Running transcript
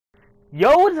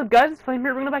Yo, what's up, guys? It's Flame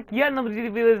here. We're going back to yet another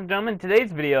video, ladies and gentlemen.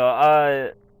 Today's video,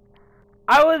 I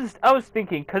was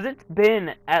thinking, cause it's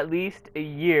been at least a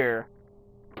year,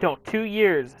 no, 2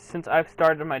 years since I've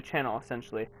started my channel.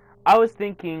 Essentially, I was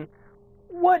thinking,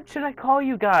 what should I call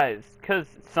you guys? Cause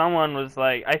someone was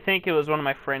like, I think it was one of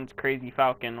my friends, Crazy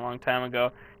Falcon, a long time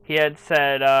ago. He had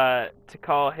said to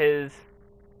call his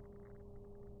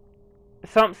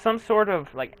some sort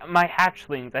of like my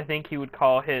hatchlings. I think he would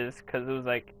call his, cause it was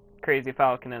like Crazy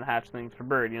Falcon and hatchlings for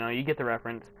bird. You know, you get the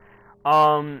reference.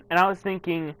 And I was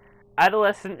thinking,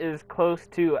 adolescent is close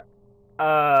to,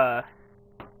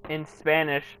 in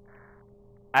Spanish,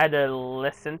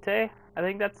 adolescente. I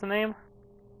think that's the name.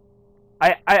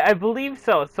 I believe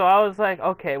so. So I was like,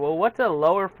 okay, well, what's a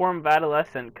lower form of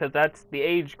adolescent? Because that's the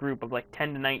age group of like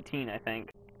 10 to 19, I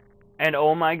think. And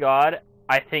oh my god,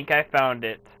 I think I found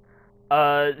it.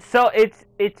 So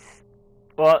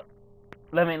well,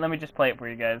 let me just play it for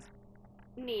you guys.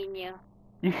 Niño.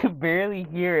 You can barely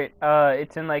hear it.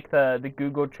 It's in like the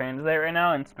Google Translate right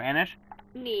now in Spanish.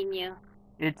 Niño.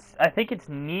 I think it's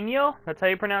Nino. That's how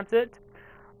you pronounce it.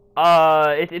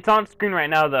 It's on screen right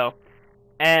now though,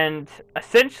 and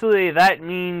essentially that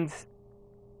means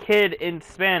kid in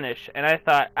Spanish. And I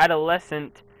thought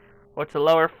adolescent, what's the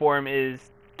lower form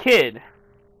is kid.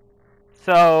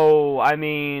 So I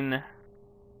mean,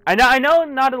 I know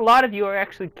not a lot of you are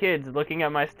actually kids looking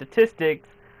at my statistics,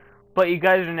 but you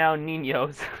guys are now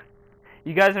Ninos.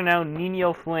 You guys are now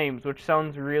Nino Flames, which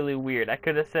sounds really weird. I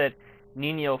could have said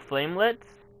Nino Flamelets,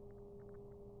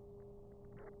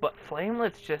 but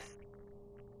Flamelets just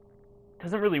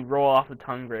doesn't really roll off the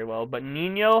tongue very well. But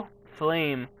Nino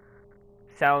Flame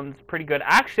sounds pretty good.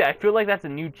 Actually, I feel like that's a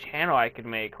new channel I could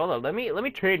make. Hold on, let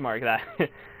me trademark that.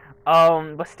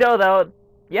 But still though,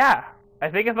 yeah, I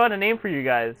think I found a name for you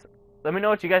guys. Let me know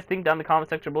what you guys think down in the comment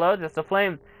section below. Just a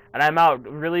flame, and I'm out.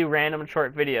 Really random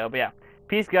short video, but yeah.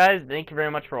 Peace, guys. Thank you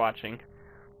very much for watching.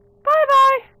 Bye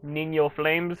bye, Nino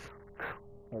Flames.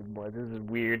 Oh boy, this is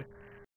weird.